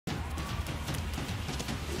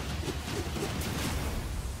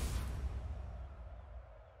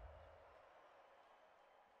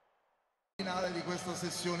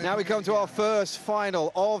Now we come to our first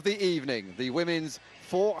final of the evening, the women's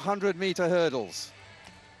 400-meter hurdles.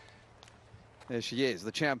 There she is,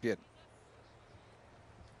 the champion.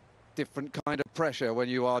 Different kind of pressure when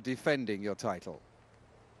you are defending your title.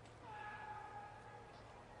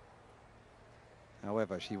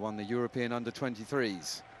 However, she won the European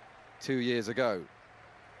under-23s 2 years ago.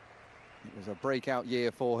 It was a breakout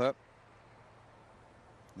year for her.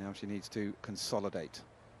 Now she needs to consolidate.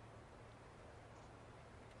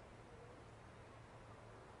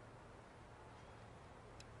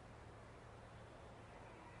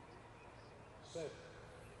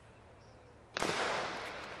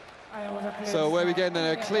 So where we get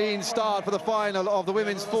a clean start for the final of the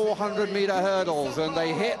women's 400-meter hurdles, and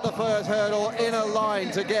they hit the first hurdle in a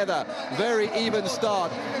line together. Very even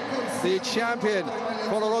start. The champion,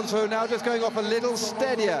 Alonso, now just going off a little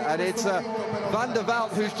steadier, and it's Van der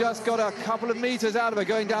Waalt who's just got a couple of meters out of her,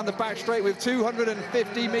 going down the back straight with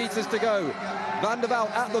 250 meters to go. Van der Waalt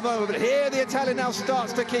at the moment, but here the Italian now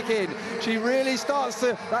starts to kick in. She really starts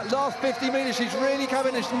to, that last 50 meters, she's really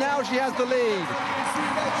coming, and now she has the lead.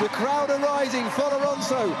 The crowd are rising.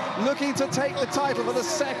 Alonso looking to take the title for the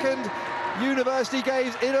second University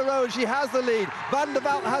Games in a row, and she has the lead. Van der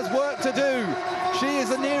Waalt has work to do. She is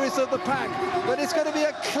the nearest of the pack, but it's going to be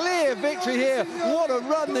a clear victory here. What a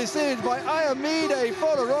run this is by Ayamide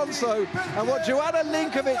Alonso, and what Joanna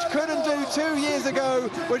Linkovic couldn't do 2 years ago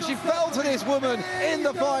when she fell to this woman in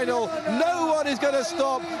the final. No one is going to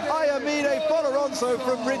stop Ayamide Alonso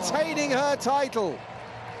from retaining her title.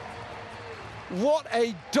 What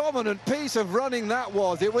a dominant piece of running that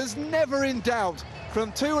was. It was never in doubt.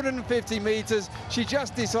 From 250 meters, she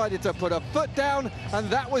just decided to put her foot down, and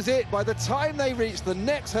that was it. By the time they reached the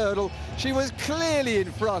next hurdle, she was clearly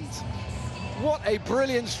in front. What a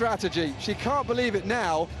brilliant strategy. She can't believe it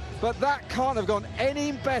now, but that can't have gone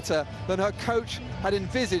any better than her coach had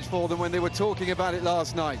envisaged for them when they were talking about it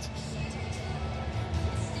last night.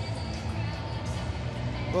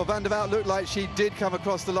 Well, Van der Waalt looked like she did come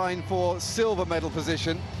across the line for silver medal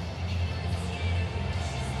position.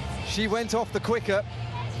 She went off the quicker.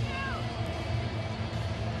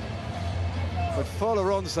 But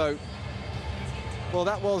Alonso, well,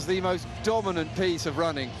 that was the most dominant piece of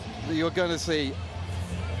running that you're going to see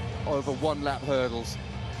over one-lap hurdles.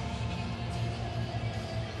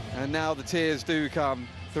 And now the tears do come,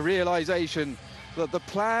 the realization that the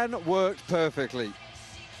plan worked perfectly.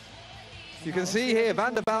 You can see here,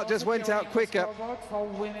 Van der Waalt just went out quicker,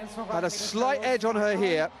 had a slight edge on her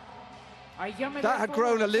here. That had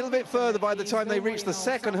grown a little bit further by the time they reached the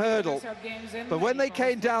second hurdle. But when they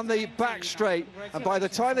came down the back straight, and by the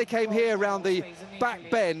time they came here around the back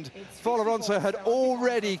bend, Alonso had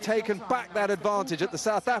already taken back that advantage that the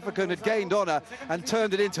South African had gained on her and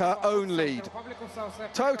turned it into her own lead.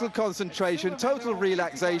 Total concentration, total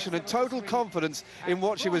relaxation, and total confidence in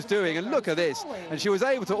what she was doing. And look at this. And she was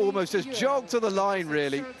able to almost just jog to the line,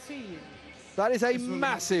 really. That is a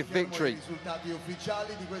massive victory.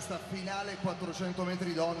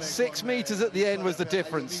 6 meters at the end was the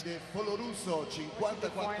difference. The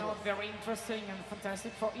final, very interesting and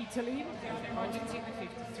fantastic for Italy. Argentina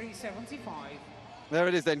 53.75. There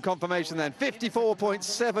it is then, confirmation then,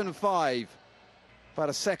 54.75. About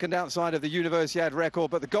a second outside of the Universiades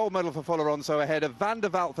record, but the gold medal for Alonso ahead of Van der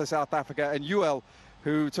Waalt for South Africa, and Ewell,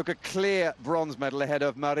 who took a clear bronze medal ahead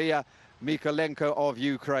of Maria Mikolenko of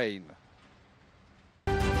Ukraine.